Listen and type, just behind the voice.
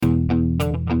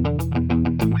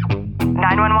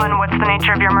What's the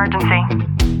nature of your emergency?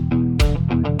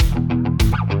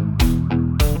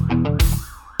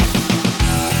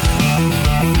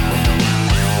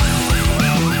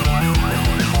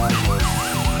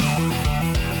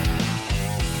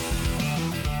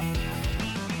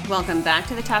 Welcome back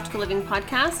to the Tactical Living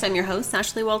Podcast. I'm your host,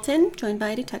 Ashley Walton, joined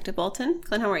by Detective Walton.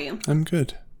 Glenn, how are you? I'm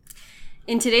good.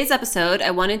 In today's episode,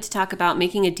 I wanted to talk about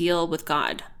making a deal with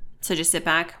God. So just sit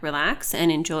back, relax, and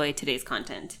enjoy today's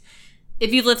content.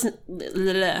 If you've listened,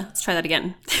 let's try that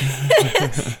again.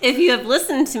 If you have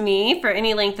listened to me for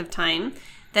any length of time,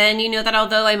 then you know that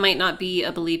although I might not be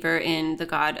a believer in the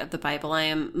God of the Bible, I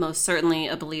am most certainly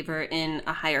a believer in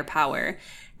a higher power.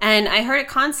 And I heard a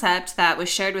concept that was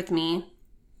shared with me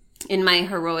in my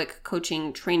heroic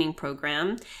coaching training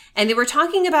program. And they were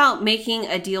talking about making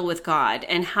a deal with God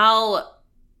and how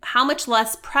much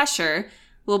less pressure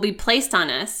will be placed on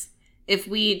us if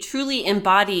we truly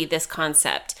embody this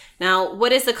concept. Now,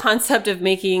 what is the concept of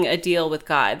making a deal with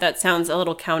God? That sounds a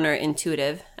little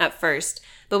counterintuitive at first.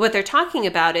 But what they're talking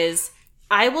about is,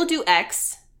 I will do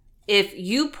X if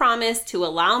you promise to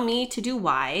allow me to do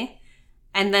Y,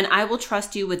 and then I will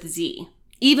trust you with Z,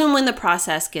 even when the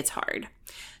process gets hard.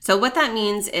 So what that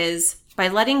means is, by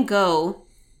letting go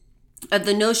of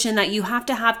the notion that you have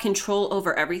to have control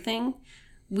over everything,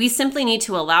 we simply need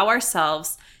to allow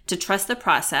ourselves to trust the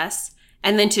process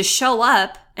and then to show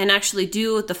up and actually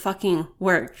do the fucking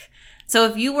work. So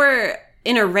if you were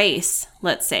in a race,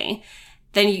 let's say,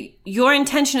 then your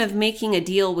intention of making a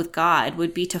deal with God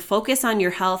would be to focus on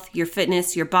your health, your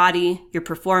fitness, your body, your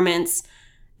performance,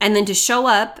 and then to show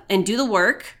up and do the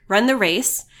work, run the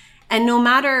race. And no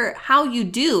matter how you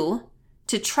do,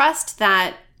 to trust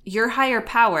that your higher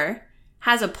power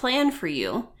has a plan for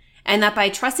you, and that by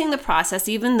trusting the process,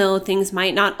 even though things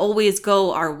might not always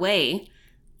go our way,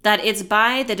 that it's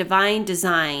by the divine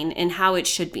design and how it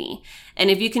should be. And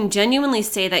if you can genuinely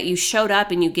say that you showed up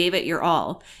and you gave it your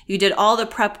all, you did all the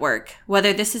prep work,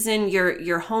 whether this is in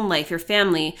your home life, your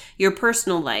family, your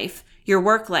personal life, your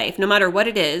work life, no matter what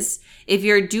it is, if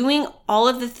you're doing all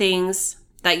of the things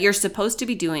that you're supposed to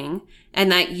be doing,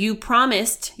 and that you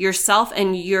promised yourself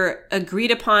and your agreed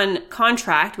upon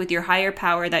contract with your higher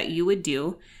power that you would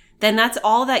do, then that's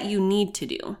all that you need to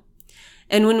do.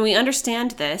 And when we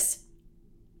understand this,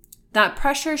 that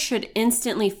pressure should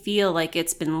instantly feel like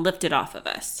it's been lifted off of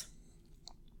us.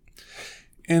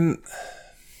 And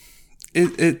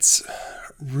it's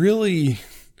really,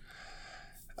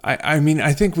 I mean,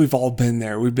 I think we've all been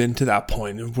there. We've been to that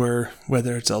point of where,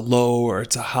 whether it's a low or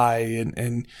it's a high,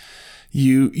 and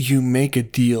you make a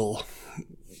deal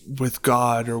with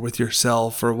God or with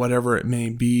yourself or whatever it may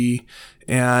be.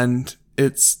 And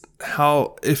it's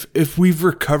how, if we've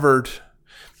recovered,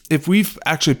 if we've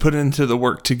actually put into the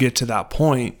work to get to that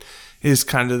point, is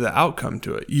kind of the outcome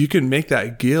to it. You can make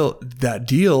that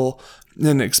deal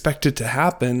and expect it to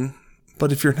happen.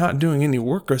 But if you're not doing any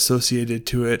work associated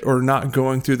to it, or not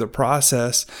going through the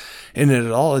process in it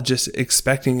at all, just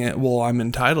expecting it, well, I'm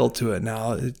entitled to it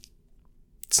now,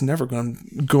 it's never going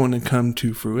to come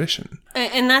to fruition.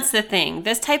 And that's the thing.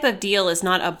 This type of deal is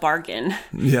not a bargain.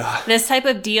 Yeah. This type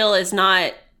of deal is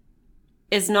not,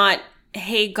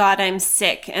 hey, God, I'm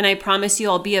sick, and I promise you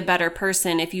I'll be a better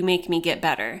person if you make me get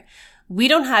better. We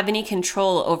don't have any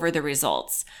control over the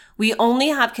results. We only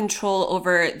have control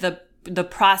over the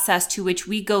process to which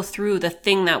we go through the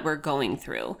thing that we're going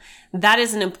through. That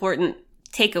is an important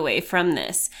takeaway from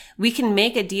this. We can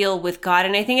make a deal with God,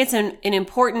 and I think it's an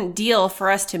important deal for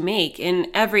us to make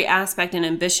in every aspect and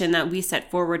ambition that we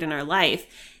set forward in our life,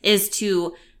 is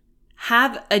to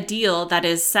have a deal that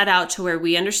is set out to where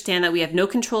we understand that we have no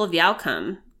control of the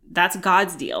outcome. That's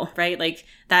God's deal, right? Like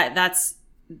that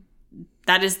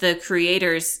is the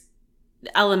Creator's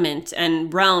element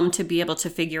and realm to be able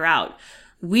to figure out.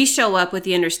 We show up with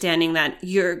the understanding that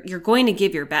you're going to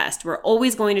give your best. We're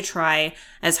always going to try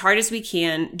as hard as we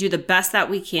can, do the best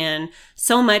that we can,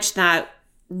 so much that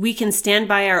we can stand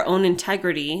by our own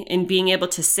integrity in being able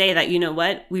to say that, you know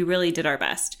what, we really did our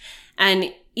best.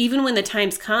 And even when the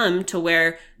times come to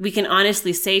where we can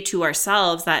honestly say to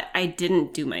ourselves that I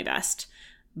didn't do my best,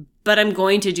 but I'm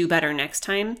going to do better next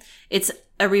time, it's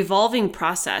a revolving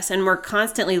process, and we're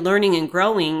constantly learning and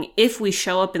growing if we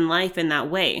show up in life in that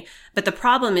way. But the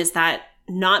problem is that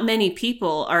not many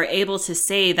people are able to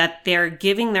say that they're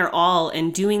giving their all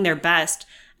and doing their best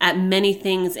at many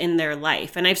things in their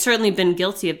life. And I've certainly been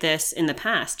guilty of this in the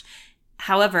past.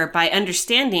 However, by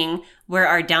understanding where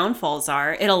our downfalls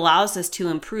are, it allows us to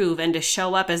improve and to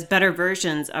show up as better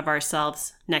versions of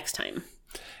ourselves next time.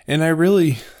 And I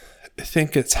really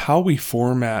think it's how we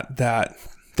format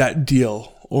that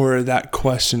deal or that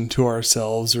question to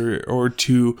ourselves or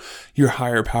to your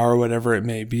higher power, whatever it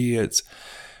may be.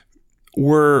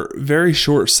 We're very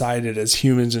short-sighted as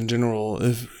humans in general.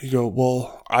 If you go,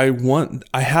 well,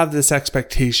 I have this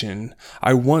expectation.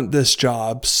 I want this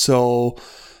job. So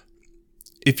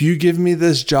if you give me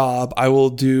this job, I will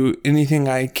do anything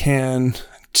I can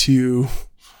to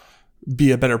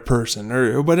be a better person,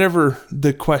 or whatever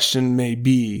the question may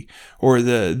be, or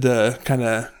the kind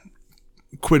of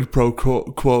quid pro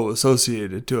quo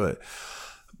associated to it.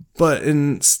 But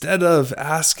instead of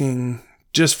asking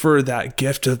just for that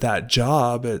gift of that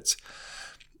job, it's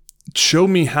show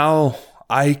me how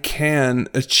I can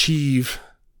achieve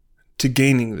to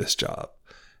gaining this job.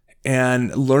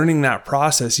 And learning that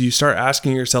process, you start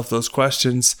asking yourself those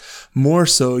questions more,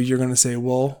 so you're going to say,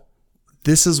 well,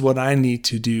 this is what I need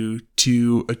to do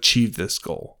to achieve this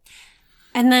goal.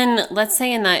 And then let's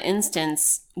say in that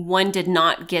instance, one did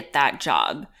not get that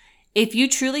job. If you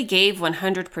truly gave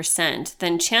 100%,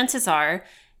 then chances are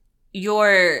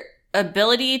your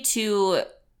ability to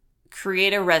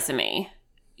create a resume,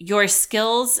 your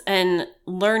skills and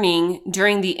learning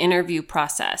during the interview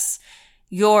process,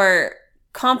 your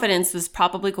confidence was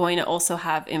probably going to also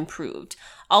have improved.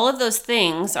 All of those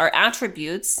things are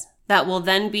attributes that will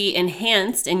then be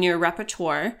enhanced in your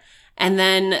repertoire. And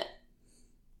then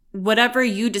whatever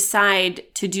you decide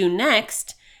to do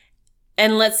next,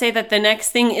 and let's say that the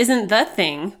next thing isn't the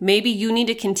thing, maybe you need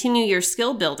to continue your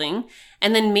skill building.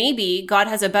 And then maybe God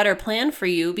has a better plan for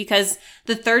you, because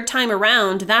the third time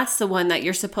around, that's the one that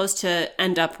you're supposed to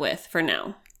end up with for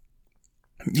now.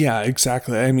 Yeah,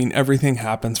 exactly. I mean, everything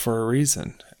happens for a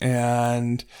reason.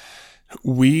 And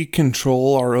we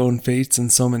control our own fates in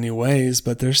so many ways,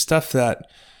 but there's stuff that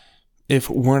if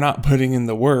we're not putting in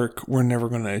the work, we're never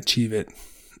going to achieve it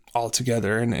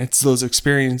altogether. And it's those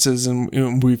experiences,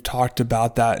 and we've talked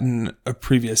about that in a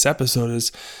previous episode,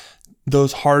 is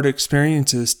those hard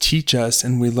experiences teach us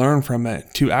and we learn from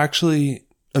it to actually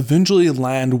eventually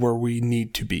land where we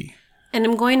need to be. And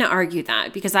I'm going to argue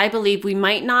that, because I believe we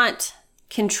might not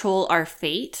control our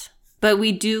fate, but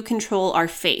we do control our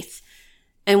faith.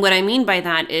 And what I mean by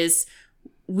that is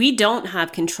we don't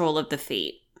have control of the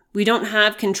fate. We don't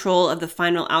have control of the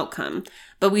final outcome,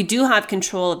 but we do have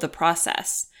control of the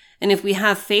process. And if we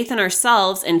have faith in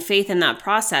ourselves and faith in that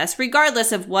process,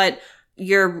 regardless of what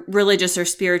your religious or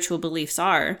spiritual beliefs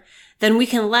are, then we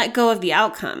can let go of the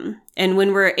outcome. And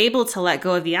when we're able to let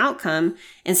go of the outcome,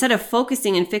 instead of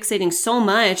focusing and fixating so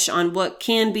much on what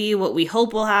can be, what we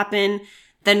hope will happen,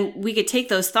 then we could take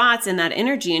those thoughts and that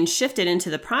energy and shift it into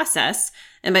the process.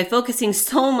 And by focusing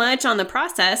so much on the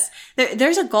process,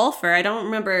 there's a golfer, I don't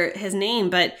remember his name,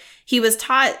 but he was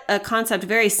taught a concept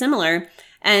very similar.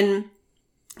 And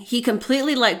he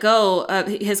completely let go of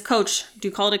his coach. Do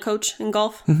you call it a coach in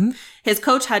golf? Mm-hmm. His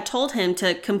coach had told him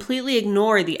to completely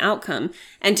ignore the outcome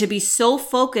and to be so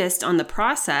focused on the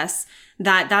process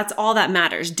that that's all that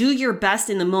matters. Do your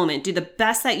best in the moment. Do the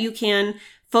best that you can.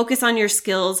 Focus on your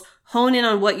skills. Hone in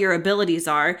on what your abilities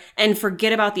are and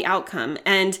forget about the outcome.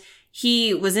 And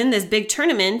he was in this big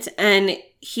tournament and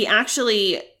he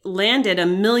actually landed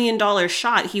 $1 million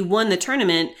shot. He won the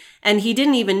tournament and he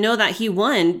didn't even know that he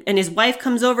won. And his wife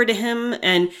comes over to him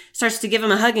and starts to give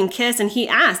him a hug and kiss. And he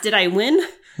asked, did I win?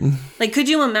 Like, could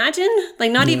you imagine?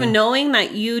 Like, not even knowing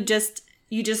that you just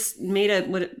made a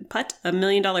 $1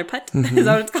 million putt? Mm-hmm. Is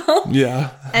that what it's called?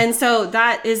 Yeah. And so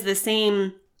that is the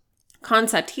same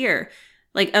concept here.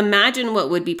 Like, imagine what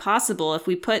would be possible if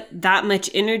we put that much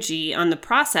energy on the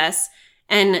process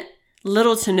and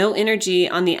little to no energy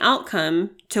on the outcome,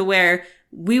 to where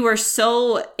we were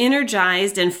so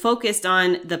energized and focused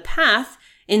on the path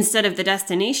instead of the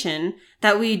destination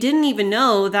that we didn't even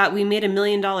know that we made $1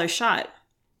 million shot.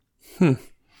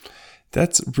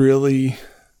 That's a really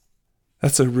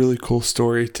cool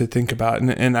story to think about.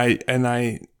 And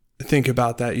I think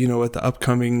about that, with the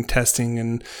upcoming testing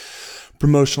and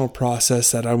promotional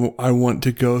process that I want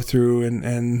to go through,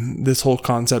 and this whole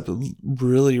concept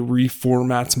really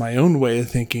reformats my own way of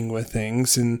thinking with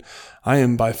things. And I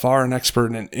am by far an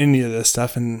expert in any of this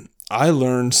stuff, and I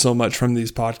learned so much from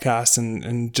these podcasts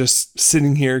and just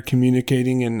sitting here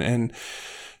communicating and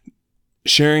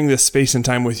sharing this space and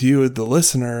time with you, the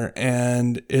listener.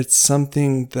 And it's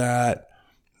something that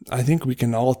I think we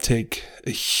can all take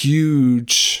a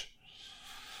huge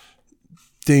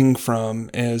thing from,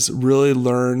 is really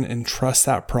learn and trust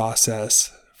that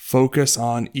process, focus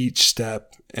on each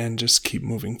step, and just keep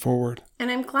moving forward.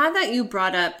 And I'm glad that you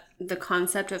brought up the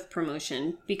concept of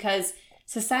promotion, because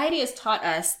society has taught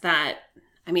us that,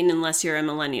 unless you're a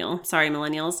millennial, sorry,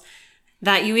 millennials,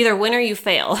 that you either win or you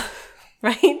fail,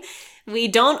 right? We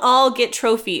don't all get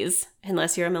trophies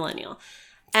unless you're a millennial.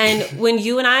 And when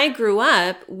you and I grew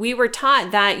up, we were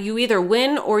taught that you either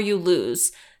win or you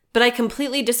lose. But I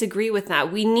completely disagree with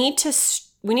that. We need to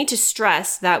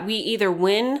stress that we either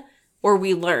win or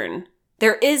we learn.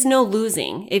 There is no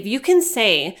losing. If you can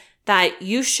say that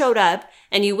you showed up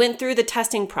and you went through the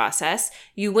testing process,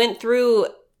 you went through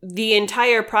the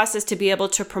entire process to be able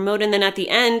to promote, and then at the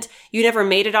end, you never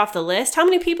made it off the list. How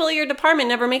many people in your department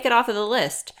never make it off of the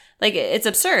list? Like, it's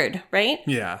absurd, right?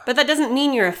 Yeah. But that doesn't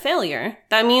mean you're a failure.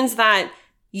 That means that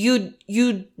you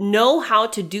know how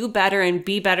to do better and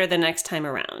be better the next time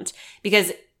around.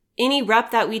 Because any rep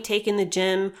that we take in the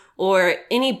gym or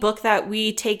any book that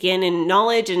we take in and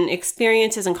knowledge and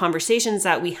experiences and conversations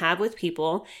that we have with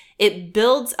people, it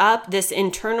builds up this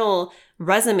internal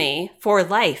resume for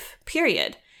life,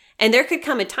 period. And there could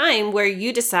come a time where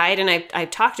you decide, and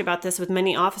I've talked about this with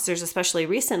many officers, especially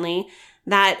recently,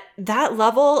 that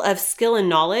level of skill and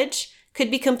knowledge could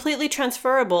be completely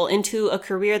transferable into a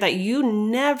career that you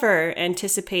never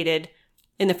anticipated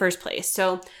in the first place.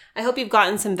 So I hope you've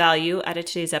gotten some value out of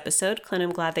today's episode. Clint,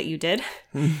 I'm glad that you did.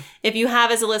 If you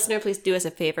have as a listener, please do us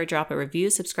a favor, drop a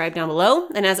review, subscribe down below.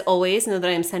 And as always, know that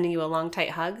I am sending you a long,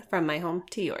 tight hug from my home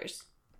to yours.